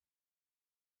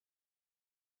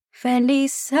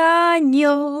Feliz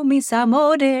año, mis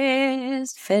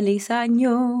amores, feliz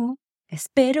año.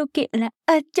 Espero que la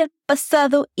haya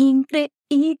pasado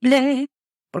increíble.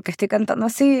 ¿Por qué estoy cantando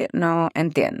así? No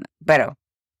entiendo. Pero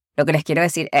lo que les quiero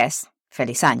decir es,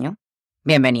 feliz año,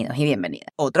 bienvenidos y bienvenidas.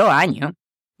 Otro año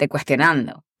de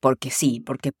cuestionando, porque sí,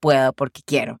 porque puedo, porque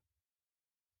quiero.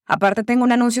 Aparte tengo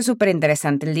un anuncio súper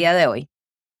interesante el día de hoy.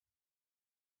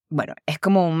 Bueno, es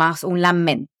como más un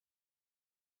lamento.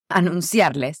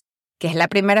 Anunciarles que es la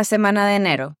primera semana de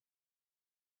enero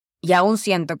y aún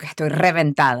siento que estoy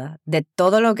reventada de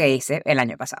todo lo que hice el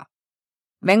año pasado.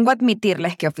 Vengo a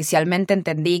admitirles que oficialmente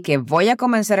entendí que voy a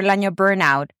comenzar el año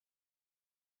burnout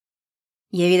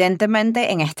y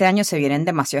evidentemente en este año se vienen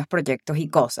demasiados proyectos y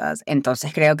cosas,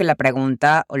 entonces creo que la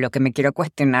pregunta o lo que me quiero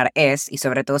cuestionar es, y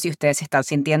sobre todo si ustedes se están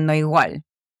sintiendo igual,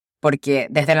 porque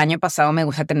desde el año pasado me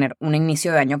gusta tener un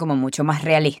inicio de año como mucho más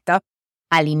realista,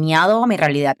 alineado a mi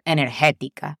realidad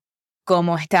energética.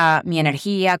 Cómo está mi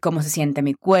energía, cómo se siente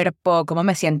mi cuerpo, cómo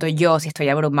me siento yo, si estoy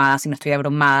abrumada, si no estoy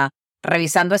abrumada,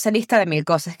 revisando esa lista de 1000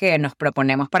 cosas que nos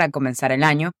proponemos para comenzar el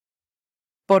año.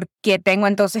 Porque tengo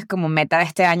entonces como meta de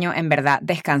este año en verdad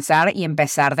descansar y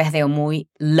empezar desde un muy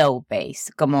low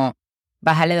pace, como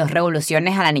bájale 2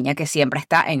 revoluciones a la niña que siempre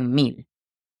está en 1000.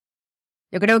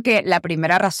 Yo creo que la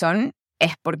primera razón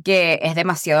es porque es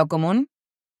demasiado común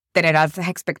tener altas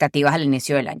expectativas al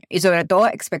inicio del año y sobre todo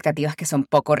expectativas que son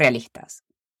poco realistas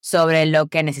sobre lo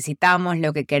que necesitamos,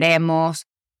 lo que queremos.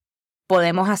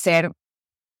 Podemos hacer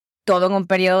todo en un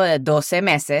periodo de 12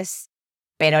 meses,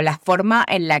 pero la forma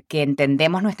en la que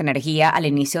entendemos nuestra energía al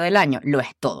inicio del año lo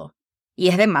es todo. Y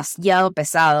es demasiado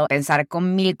pesado pensar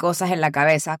con 1000 cosas en la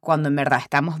cabeza cuando en verdad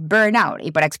estamos burnout.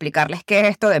 Y para explicarles qué es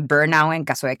esto de burnout, en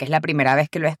caso de que es la primera vez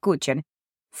que lo escuchen,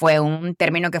 fue un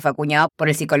término que fue acuñado por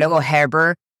el psicólogo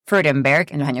Herbert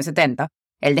Freudenberg en los años 70.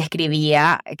 Él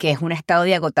describía que es un estado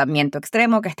de agotamiento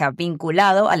extremo que está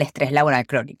vinculado al estrés laboral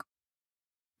crónico.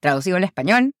 Traducido al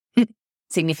español,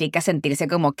 significa sentirse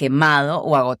como quemado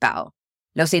o agotado.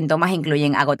 Los síntomas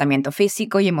incluyen agotamiento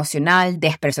físico y emocional,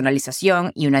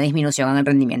 despersonalización y una disminución en el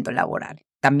rendimiento laboral.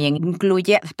 También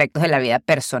incluye aspectos de la vida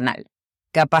personal.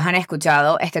 Capaz han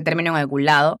escuchado este término en algún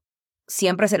lado.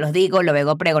 Siempre se los digo, lo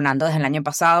vengo pregonando desde el año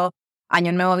pasado.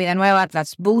 Año nuevo, vida nueva,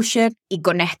 that's bullshit. Y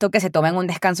con esto que se tomen un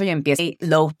descanso y empiecen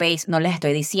low pace, no les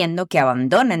estoy diciendo que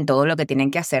abandonen todo lo que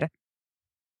tienen que hacer,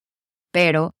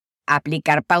 pero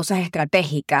aplicar pausas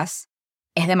estratégicas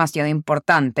es demasiado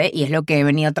importante y es lo que he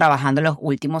venido trabajando los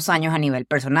últimos años a nivel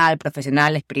personal,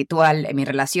 profesional, espiritual, en mis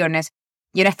relaciones,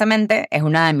 y honestamente es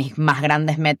una de mis más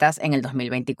grandes metas en el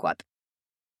 2024.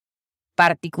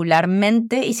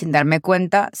 Particularmente y sin darme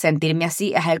cuenta, sentirme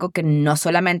así es algo que no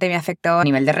solamente me ha afectado a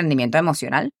nivel de rendimiento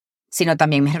emocional, sino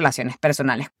también mis relaciones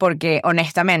personales, porque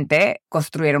honestamente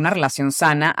construir una relación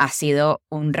sana ha sido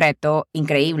un reto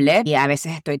increíble y a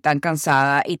veces estoy tan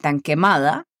cansada y tan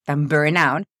quemada, tan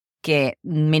burnout, que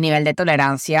mi nivel de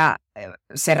tolerancia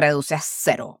se reduce a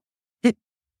 0.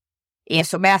 Y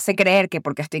eso me hace creer que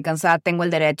porque estoy cansada tengo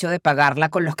el derecho de pagarla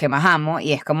con los que más amo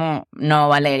y es como, no,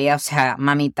 Valeria, o sea,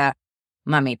 mamita,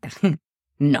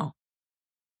 no.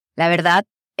 La verdad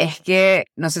es que,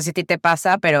 no sé si a ti te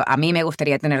pasa, pero a mí me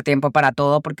gustaría tener tiempo para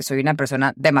todo porque soy una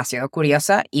persona demasiado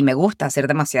curiosa y me gusta hacer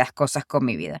demasiadas cosas con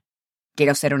mi vida.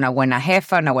 Quiero ser una buena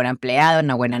jefa, una buena empleada,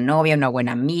 una buena novia, una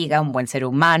buena amiga, un buen ser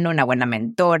humano, una buena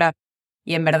mentora.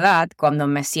 Y en verdad, cuando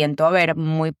me siento a ver,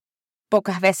 muy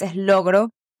pocas veces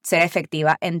logro ser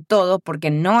efectiva en todo porque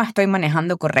no estoy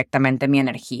manejando correctamente mi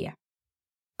energía.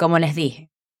 Como les dije,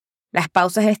 las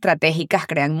pausas estratégicas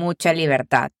crean mucha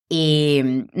libertad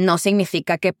y no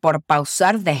significa que por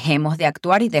pausar dejemos de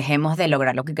actuar y dejemos de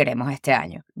lograr lo que queremos este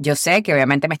año. Yo sé que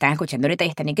obviamente me están escuchando ahorita y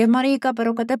están, ¿y qué marica?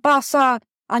 ¿Pero qué te pasa?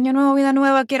 Año nuevo, vida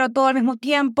nueva, quiero todo al mismo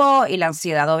tiempo. Y la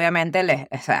ansiedad obviamente les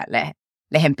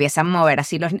empieza a mover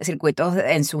así los circuitos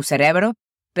en su cerebro.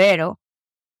 Pero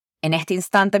en este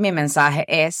instante mi mensaje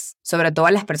es, sobre todo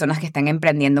a las personas que están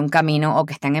emprendiendo un camino o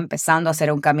que están empezando a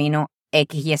hacer un camino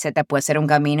X, Y, Z, puede ser un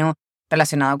camino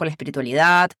relacionado con la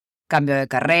espiritualidad, cambio de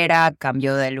carrera,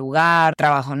 cambio de lugar,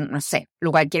 trabajo, no sé,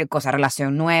 cualquier cosa,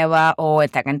 relación nueva o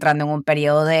están entrando en un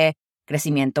periodo de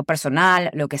crecimiento personal,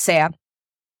 lo que sea.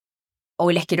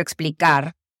 Hoy les quiero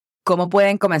explicar cómo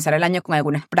pueden comenzar el año con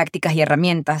algunas prácticas y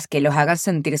herramientas que los hagan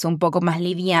sentirse un poco más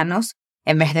livianos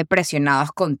en vez de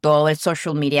presionados con todo el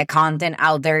social media content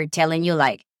out there telling you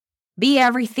like, be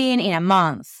everything in a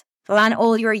month, plan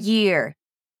all your year,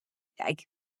 like,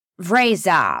 raise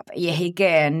up. Y es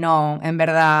que no, en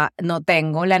verdad no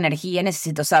tengo la energía,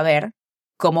 necesito saber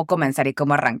cómo comenzar y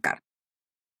cómo arrancar.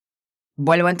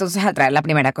 Vuelvo entonces a traer la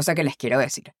primera cosa que les quiero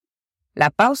decir. La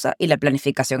pausa y la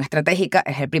planificación estratégica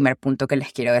es el primer punto que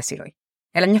les quiero decir hoy.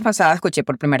 El año pasado escuché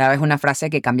por primera vez una frase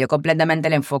que cambió completamente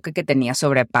el enfoque que tenía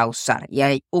sobre pausar. Y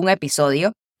hay un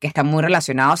episodio que está muy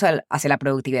relacionado hacia la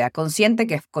productividad consciente,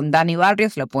 que es con Dani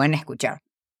Barrios, lo pueden escuchar.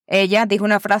 Ella dijo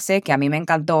una frase que a mí me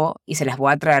encantó y se las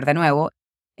voy a traer de nuevo.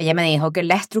 Ella me dijo que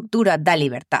la estructura da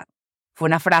libertad. Fue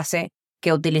una frase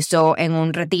que utilizó en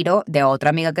un retiro de otra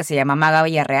amiga que se llama Maga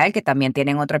Villarreal, que también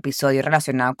tienen otro episodio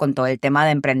relacionado con todo el tema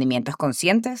de emprendimientos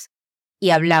conscientes. Y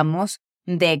hablamos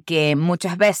de que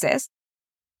muchas veces,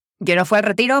 yo no fui al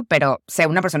retiro, pero sé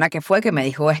una persona que fue que me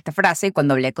dijo esta frase, y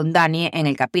cuando hablé con Dani en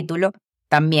el capítulo,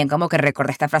 también como que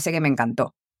recordé esta frase que me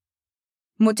encantó.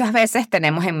 Muchas veces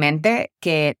tenemos en mente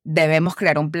que debemos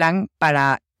crear un plan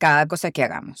para cada cosa que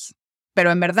hagamos.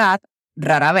 Pero en verdad,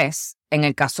 rara vez, en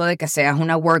el caso de que seas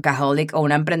una workaholic o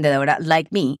una emprendedora like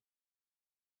me,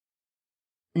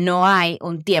 no hay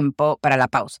un tiempo para la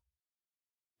pausa.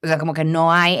 O sea, como que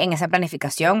no hay en esa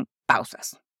planificación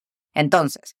pausas.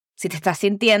 Entonces, si te estás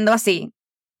sintiendo así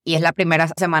y es la primera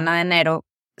semana de enero,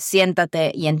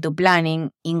 siéntate y en tu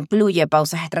planning incluye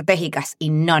pausas estratégicas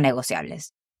y no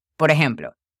negociables. Por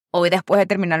ejemplo, hoy después de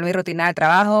terminar mi rutina de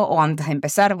trabajo o antes de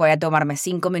empezar, voy a tomarme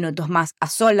 5 minutos más a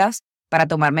solas para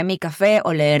tomarme mi café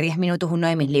o leer 10 minutos uno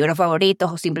de mis libros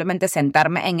favoritos o simplemente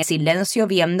sentarme en el silencio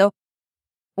viendo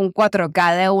un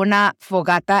 4K de una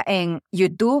fogata en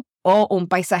YouTube o un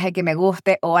paisaje que me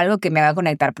guste o algo que me haga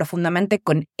conectar profundamente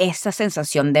con esa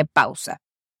sensación de pausa.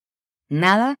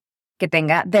 Nada que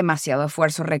tenga demasiado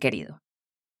esfuerzo requerido.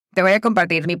 Te voy a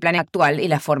compartir mi plan actual y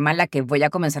la forma en la que voy a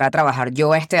comenzar a trabajar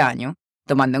yo este año,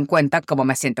 tomando en cuenta cómo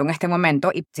me siento en este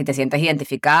momento y si te sientes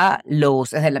identificada, lo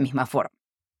uses de la misma forma.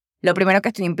 Lo primero que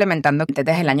estoy implementando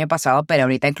desde el año pasado, pero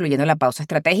ahorita incluyendo la pausa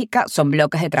estratégica, son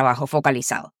bloques de trabajo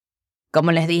focalizados.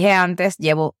 Como les dije antes,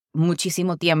 llevo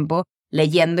muchísimo tiempo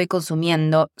leyendo y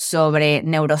consumiendo sobre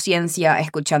neurociencia,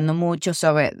 escuchando mucho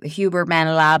sobre The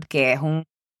Huberman Lab, que es un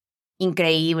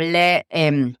increíble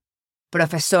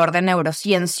profesor de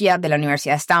neurociencia de la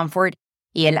Universidad de Stanford,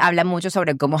 y él habla mucho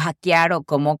sobre cómo hackear o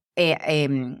cómo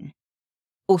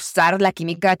usar la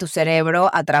química de tu cerebro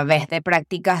a través de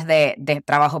prácticas de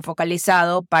trabajo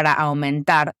focalizado para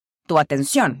aumentar tu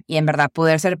atención y en verdad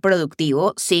poder ser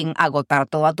productivo sin agotar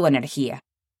toda tu energía.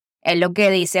 Él lo que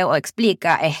dice o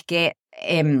explica es que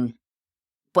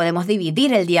podemos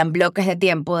dividir el día en bloques de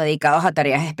tiempo dedicados a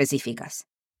tareas específicas.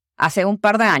 Hace un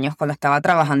par de años, cuando estaba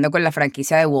trabajando con la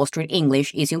franquicia de Wall Street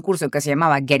English, hice un curso que se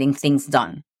llamaba Getting Things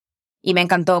Done. Y me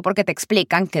encantó porque te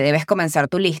explican que debes comenzar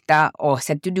tu lista o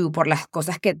set to do por las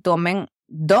cosas que tomen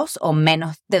 2 o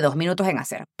menos de 2 minutos en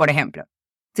hacer. Por ejemplo,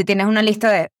 si tienes una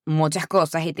lista de muchas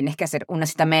cosas y tienes que hacer una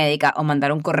cita médica o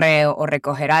mandar un correo o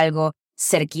recoger algo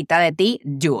cerquita de ti,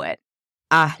 do it.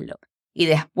 Hazlo. Y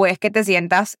después que te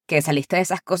sientas que saliste de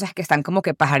esas cosas que están como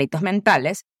que pajaritos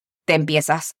mentales, te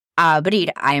empiezas a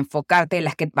abrir, a enfocarte en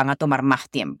las que van a tomar más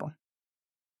tiempo.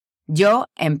 Yo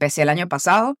empecé el año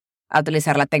pasado a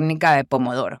utilizar la técnica de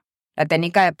Pomodoro. La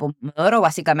técnica de Pomodoro,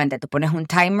 básicamente, tú pones un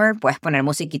timer, puedes poner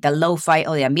musiquita lo-fi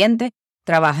o de ambiente,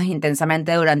 trabajas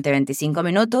intensamente durante 25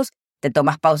 minutos, te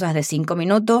tomas pausas de 5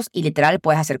 minutos y literal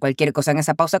puedes hacer cualquier cosa en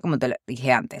esa pausa como te lo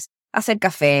dije antes. Hacer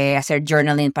café, hacer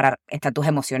journaling para estatus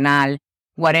emocional,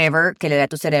 whatever, que le dé a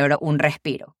tu cerebro un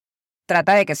respiro.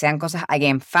 Trata de que sean cosas,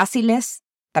 again, fáciles.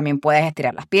 También puedes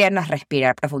estirar las piernas,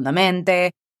 respirar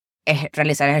profundamente,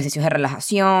 realizar ejercicios de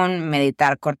relajación,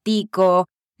 meditar cortico,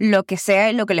 lo que sea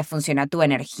y lo que le funcione a tu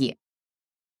energía.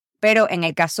 Pero en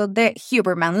el caso de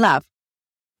Huberman Lab,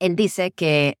 él dice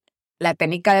que la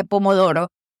técnica de Pomodoro,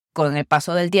 con el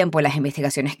paso del tiempo y las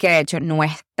investigaciones que ha hecho, no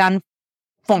es tan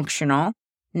functional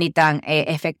ni tan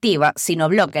efectiva, sino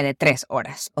bloque de 3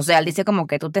 horas. O sea, él dice como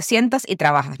que tú te sientas y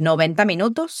trabajas 90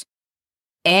 minutos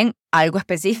en algo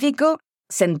específico,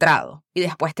 centrado, y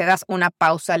después te das una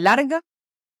pausa larga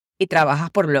y trabajas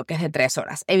por bloques de 3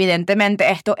 horas.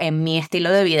 Evidentemente, esto en mi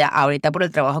estilo de vida, ahorita por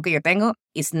el trabajo que yo tengo,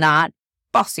 is not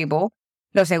possible.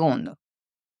 Lo segundo,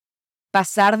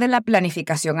 pasar de la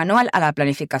planificación anual a la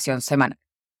planificación semanal.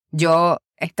 Yo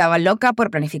estaba loca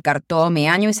por planificar todo mi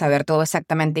año y saber todo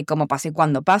exactamente cómo pasa y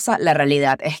cuándo pasa. La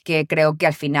realidad es que creo que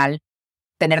al final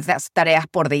tener tareas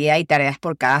por día y tareas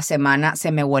por cada semana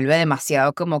se me vuelve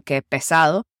demasiado como que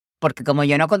pesado, porque como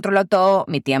yo no controlo todo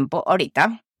mi tiempo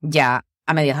ahorita, ya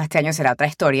a mediados de este año será otra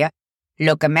historia,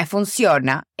 lo que me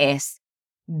funciona es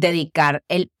dedicar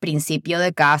el principio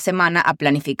de cada semana a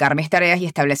planificar mis tareas y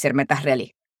establecer metas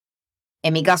realistas.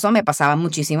 En mi caso me pasaba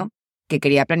muchísimo que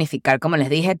quería planificar, como les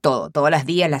dije, todos los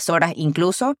días, las horas,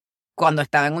 incluso cuando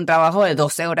estaba en un trabajo de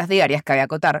 12 horas diarias que había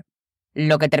que acotar.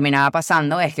 Lo que terminaba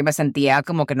pasando es que me sentía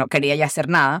como que no quería ya hacer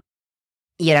nada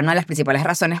Y era una de las principales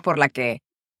razones por la que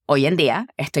hoy en día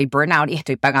estoy burnout y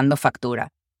estoy pagando factura.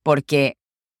 Porque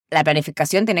la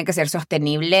planificación tiene que ser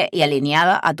sostenible y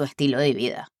alineada a tu estilo de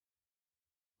vida.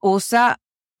 Usa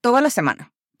toda la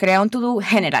semana. Crea un to-do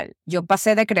general. Yo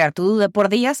pasé de crear to-do de por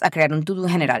días a crear un to-do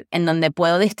general, en donde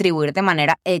puedo distribuir de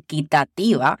manera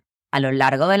equitativa a lo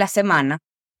largo de la semana.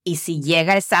 Y si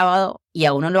llega el sábado y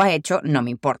aún no lo has hecho, no me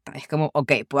importa. Es como,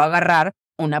 ok, puedo agarrar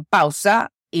una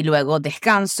pausa y luego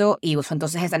descanso y uso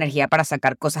entonces esa energía para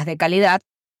sacar cosas de calidad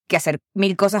que hacer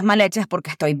 1000 cosas mal hechas porque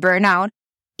estoy burnout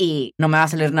y no me va a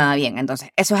salir nada bien. Entonces,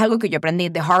 eso es algo que yo aprendí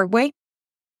the hard way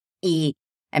y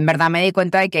en verdad me di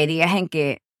cuenta de que hay días en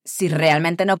que si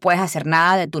realmente no puedes hacer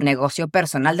nada de tu negocio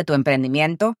personal, de tu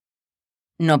emprendimiento,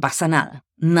 no pasa nada.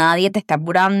 Nadie te está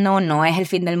apurando, no es el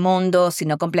fin del mundo. Si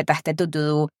no completaste tu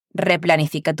to-do,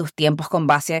 replanifica tus tiempos con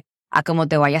base a cómo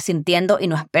te vayas sintiendo y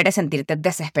no esperes sentirte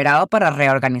desesperado para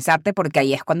reorganizarte porque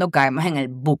ahí es cuando caemos en el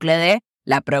bucle de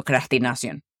la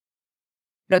procrastinación.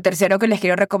 Lo tercero que les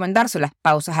quiero recomendar son las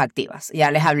pausas activas. Ya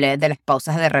les hablé de las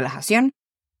pausas de relajación.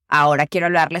 Ahora quiero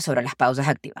hablarles sobre las pausas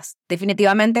activas.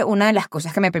 Definitivamente una de las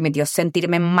cosas que me permitió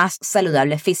sentirme más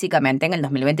saludable físicamente en el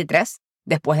 2023,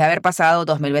 después de haber pasado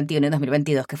 2021 y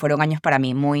 2022, que fueron años para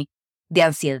mí muy de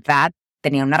ansiedad,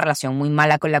 tenía una relación muy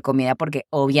mala con la comida porque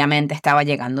obviamente estaba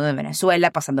llegando de Venezuela,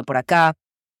 pasando por acá,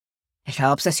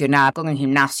 estaba obsesionada con el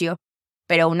gimnasio,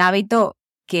 pero un hábito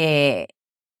que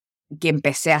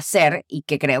empecé a hacer y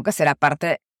que creo que será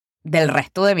parte del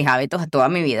resto de mis hábitos de toda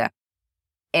mi vida,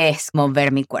 es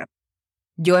mover mi cuerpo.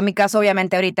 Yo en mi caso,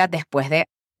 obviamente ahorita, después de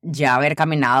ya haber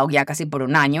caminado ya casi por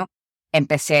un año,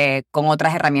 empecé con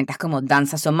otras herramientas como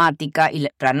danza somática y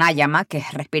pranayama, que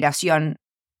es respiración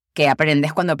que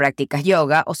aprendes cuando practicas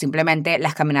yoga, o simplemente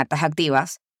las caminatas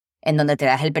activas, en donde te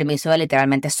das el permiso de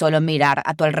literalmente solo mirar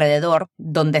a tu alrededor,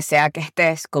 donde sea que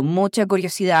estés, con mucha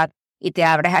curiosidad, y te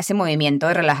abres a ese movimiento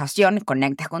de relajación,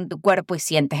 conectas con tu cuerpo y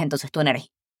sientes entonces tu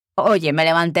energía. Oye, me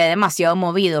levanté demasiado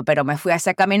movido, pero me fui a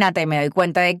esa caminata y me doy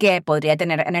cuenta de que podría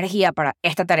tener energía para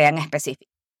esta tarea en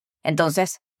específico.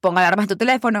 Entonces, pon alarmas en tu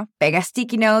teléfono, pega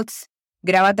sticky notes,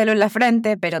 grábatelo en la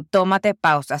frente, pero tómate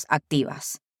pausas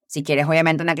activas. Si quieres,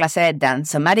 obviamente, una clase de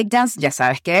dance, somatic dance, ya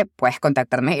sabes que puedes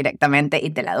contactarme directamente y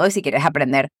te la doy si quieres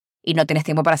aprender y no tienes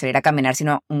tiempo para salir a caminar,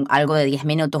 sino algo de 10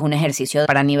 minutos, un ejercicio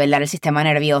para nivelar el sistema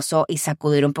nervioso y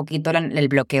sacudir un poquito el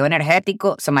bloqueo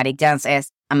energético. Somatic dance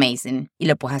es amazing y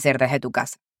lo puedes hacer desde tu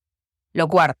casa. Lo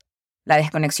cuarto, la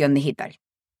desconexión digital.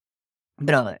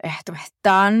 Brother, esto es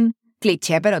tan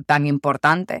cliché, pero tan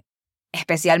importante,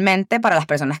 especialmente para las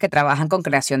personas que trabajan con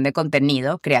creación de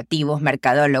contenido, creativos,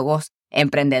 mercadólogos,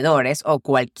 emprendedores o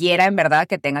cualquiera en verdad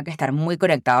que tenga que estar muy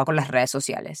conectado con las redes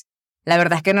sociales. La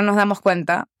verdad es que no nos damos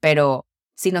cuenta, pero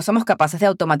si no somos capaces de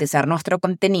automatizar nuestro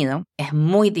contenido, es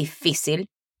muy difícil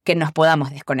que nos podamos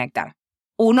desconectar.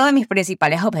 Uno de mis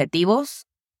principales objetivos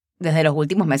desde los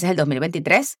últimos meses del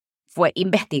 2023 fue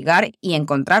investigar y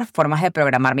encontrar formas de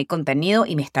programar mi contenido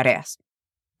y mis tareas.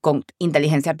 Con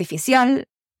inteligencia artificial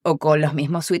o con los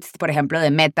mismos suites, por ejemplo, de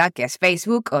Meta, que es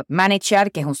Facebook, o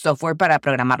ManyChat, que es un software para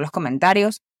programar los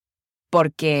comentarios,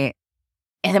 porque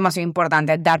es demasiado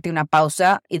importante darte una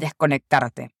pausa y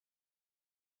desconectarte.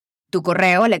 Tu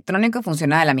correo electrónico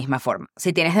funciona de la misma forma.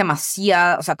 Si tienes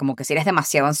demasiado, como que si eres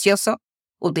demasiado ansioso,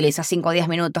 utiliza 5 o 10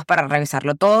 minutos para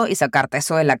revisarlo todo y sacarte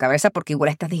eso de la cabeza porque igual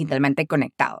estás digitalmente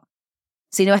conectado.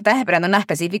 Si no estás esperando nada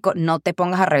específico, no te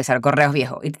pongas a revisar correos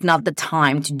viejos. It's not the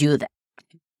time to do that.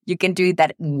 You can do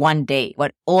that one day,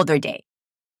 one other day.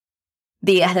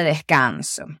 Días de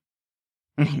descanso.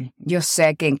 Yo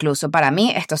sé que incluso para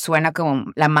mí esto suena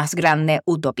como la más grande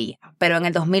utopía, pero en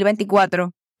el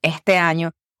 2024, este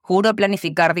año, juro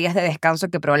planificar días de descanso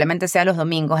que probablemente sean los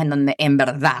domingos en donde en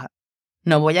verdad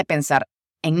no voy a pensar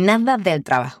en nada del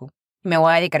trabajo. Me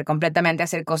voy a dedicar completamente a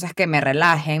hacer cosas que me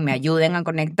relajen, me ayuden a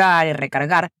conectar y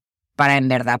recargar para en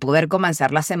verdad poder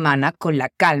comenzar la semana con la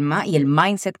calma y el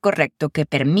mindset correcto que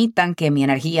permitan que mi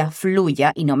energía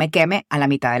fluya y no me queme a la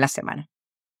mitad de la semana.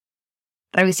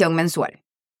 Revisión mensual.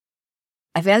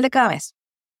 Al final de cada mes,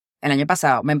 el año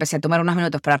pasado, me empecé a tomar unos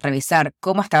minutos para revisar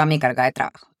cómo estaba mi carga de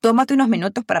trabajo. Tómate unos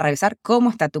minutos para revisar cómo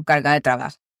está tu carga de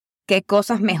trabajo. ¿Qué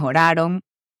cosas mejoraron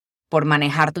por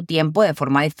manejar tu tiempo de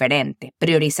forma diferente,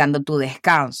 priorizando tu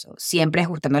descanso, siempre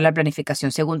ajustando la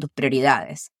planificación según tus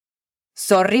prioridades?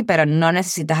 Sorry, pero no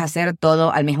necesitas hacer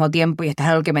todo al mismo tiempo y esto es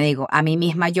algo que me digo a mí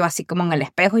misma, yo así como en el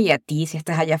espejo y a ti si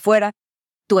estás allá afuera.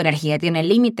 Tu energía tiene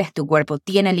límites, tu cuerpo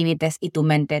tiene límites y tu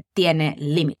mente tiene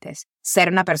límites. Ser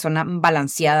una persona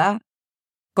balanceada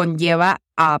conlleva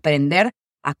a aprender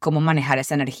a cómo manejar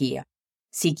esa energía.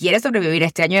 Si quieres sobrevivir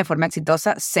este año de forma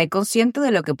exitosa, sé consciente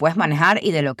de lo que puedes manejar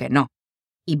y de lo que no.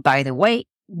 Y by the way,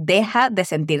 deja de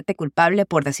sentirte culpable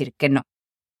por decir que no.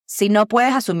 Si no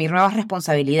puedes asumir nuevas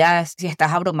responsabilidades, si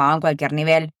estás abrumado en cualquier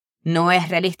nivel, no es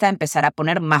realista empezar a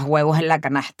poner más huevos en la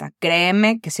canasta.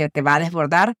 Créeme que se te va a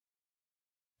desbordar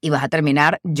y vas a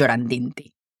terminar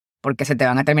llorandinti, porque se te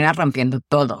van a terminar rompiendo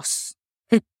todos.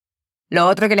 Lo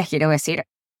otro que les quiero decir,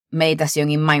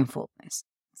 meditación y mindfulness.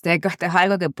 Sé que esto es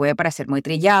algo que puede parecer muy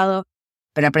trillado,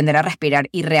 pero aprender a respirar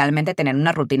y realmente tener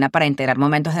una rutina para integrar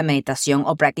momentos de meditación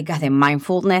o prácticas de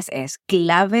mindfulness es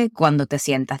clave cuando te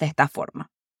sientas de esta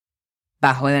forma,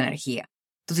 bajo de energía.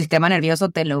 Tu sistema nervioso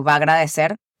te lo va a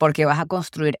agradecer porque vas a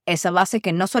construir esa base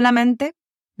que no solamente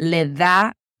le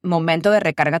da momento de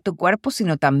recarga a tu cuerpo,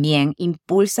 sino también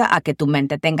impulsa a que tu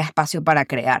mente tenga espacio para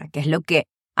crear, que es lo que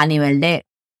a nivel de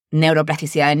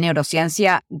neuroplasticidad de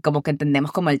neurociencia como que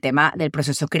entendemos como el tema del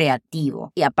proceso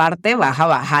creativo. Y aparte vas a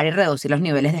bajar y reducir los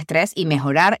niveles de estrés y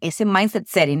mejorar ese mindset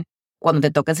setting cuando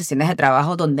te toquen sesiones de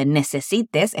trabajo donde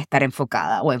necesites estar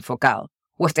enfocada o enfocado,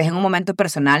 o estés en un momento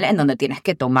personal en donde tienes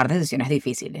que tomar decisiones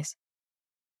difíciles.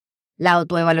 La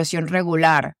autoevaluación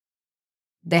regular.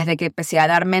 Desde que empecé a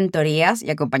dar mentorías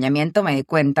y acompañamiento me di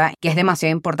cuenta que es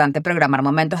demasiado importante programar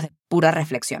momentos de pura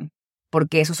reflexión,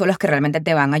 porque esos son los que realmente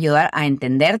te van a ayudar a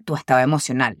entender tu estado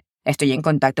emocional. Estoy en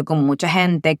contacto con mucha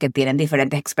gente que tienen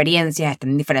diferentes experiencias,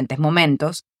 están en diferentes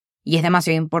momentos, y es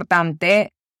demasiado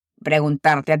importante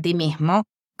preguntarte a ti mismo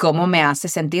cómo me hace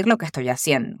sentir lo que estoy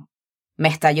haciendo. ¿Me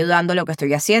está ayudando lo que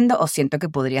estoy haciendo o siento que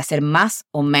podría ser más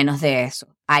o menos de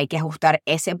eso? Hay que ajustar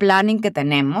ese planning que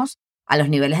tenemos a los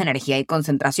niveles de energía y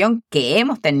concentración que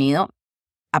hemos tenido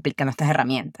aplicando estas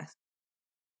herramientas.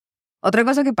 Otra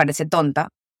cosa que parece tonta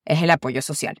es el apoyo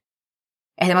social.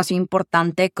 Es demasiado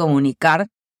importante comunicar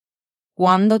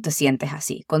cuando te sientes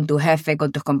así, con tu jefe,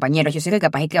 con tus compañeros. Yo sé que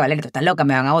capaz hay que valer, tú estás loca,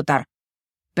 me van a votar.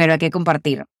 Pero hay que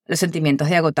compartir los sentimientos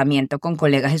de agotamiento con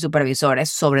colegas y supervisores,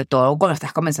 sobre todo cuando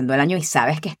estás comenzando el año y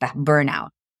sabes que estás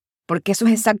burnout. Porque eso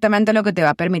es exactamente lo que te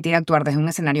va a permitir actuar desde un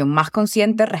escenario más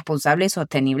consciente, responsable y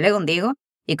sostenible contigo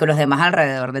y con los demás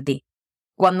alrededor de ti.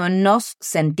 Cuando nos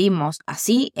sentimos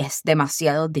así, es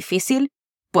demasiado difícil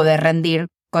poder rendir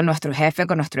con nuestro jefe,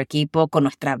 con nuestro equipo, con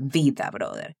nuestra vida,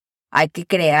 brother. Hay que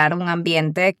crear un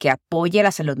ambiente que apoye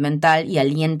la salud mental y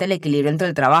aliente el equilibrio entre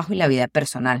el trabajo y la vida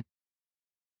personal.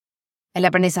 El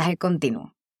aprendizaje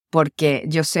continuo, porque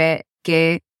yo sé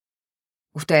que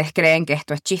ustedes creen que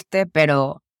esto es chiste,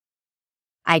 pero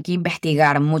hay que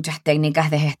investigar muchas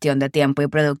técnicas de gestión de tiempo y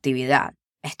productividad.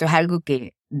 Esto es algo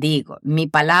que digo, mi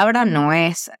palabra no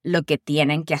es lo que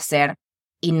tienen que hacer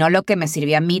y no lo que me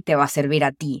sirve a mí te va a servir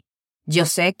a ti. Yo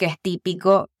sé que es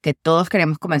típico que todos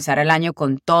queremos comenzar el año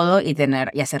con todo y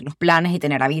hacer los planes y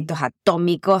tener hábitos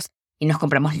atómicos y nos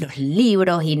compramos los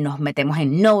libros y nos metemos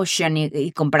en Notion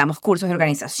y compramos cursos de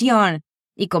organización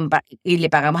y le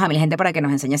pagamos a mil gente para que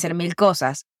nos enseñe a hacer mil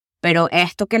cosas. Pero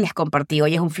esto que les compartí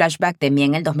hoy es un flashback de mí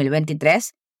en el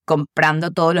 2023, comprando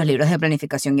todos los libros de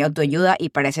planificación y autoayuda y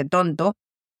parece tonto,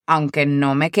 aunque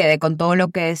no me quedé con todo lo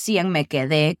que decían, me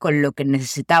quedé con lo que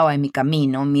necesitaba en mi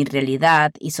camino, mi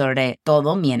realidad y sobre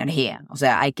todo mi energía. O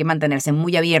sea, hay que mantenerse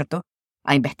muy abierto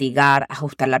a investigar,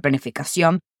 ajustar la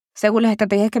planificación según las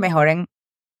estrategias que mejoren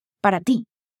para ti,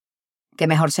 que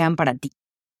mejor sean para ti.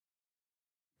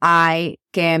 Hay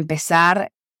que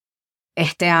empezar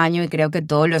este año y creo que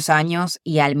todos los años,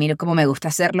 y al menos como me gusta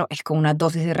hacerlo, es con una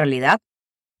dosis de realidad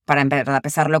para empezar a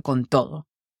pesarlo con todo.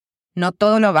 No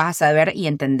todo lo vas a saber y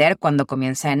entender cuando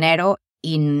comienza enero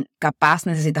y capaz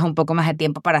necesitas un poco más de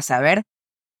tiempo para saber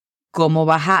cómo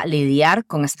vas a lidiar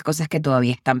con esas cosas que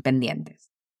todavía están pendientes.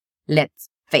 Let's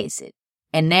face it.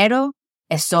 Enero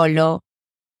es solo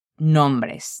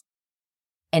nombres.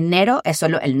 Enero es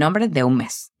solo el nombre de un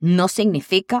mes. No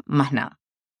significa más nada.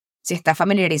 Si estás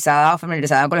familiarizada o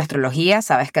familiarizada con la astrología,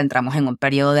 sabes que entramos en un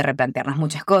periodo de replantearnos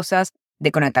muchas cosas,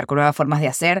 de conectar con nuevas formas de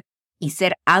hacer y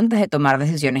ser antes de tomar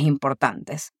decisiones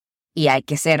importantes. Y hay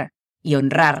que ser y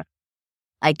honrar.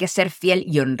 Hay que ser fiel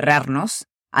y honrarnos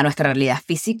a nuestra realidad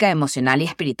física, emocional y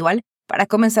espiritual para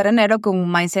comenzar enero con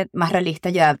un mindset más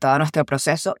realista y adaptado a nuestro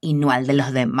proceso y no al de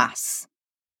los demás.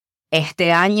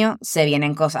 Este año se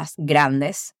vienen cosas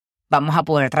grandes. Vamos a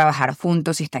poder trabajar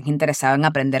juntos si estás interesado en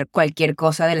aprender cualquier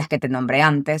cosa de las que te nombré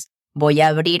antes. Voy a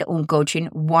abrir un coaching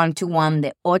one-to-one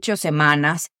de 8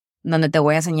 semanas donde te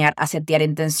voy a enseñar a setear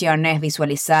intenciones,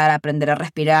 visualizar, aprender a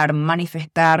respirar,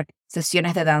 manifestar,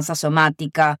 sesiones de danza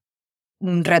somática,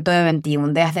 un reto de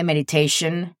 21 días de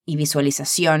meditation y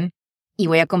visualización. Y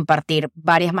voy a compartir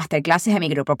varias masterclasses en mi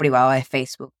grupo privado de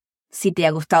Facebook. Si te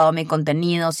ha gustado mi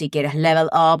contenido, si quieres level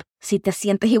up, si te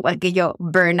sientes igual que yo,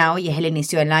 burnout y es el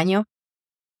inicio del año,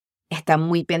 Está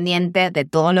muy pendiente de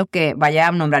todo lo que vaya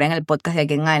a nombrar en el podcast de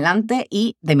aquí en adelante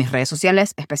y de mis redes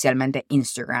sociales, especialmente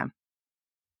Instagram.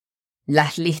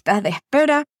 Las listas de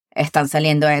espera están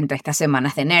saliendo entre estas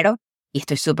semanas de enero y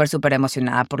estoy súper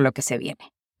emocionada por lo que se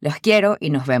viene. Los quiero y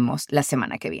nos vemos la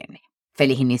semana que viene.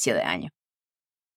 Feliz inicio de año.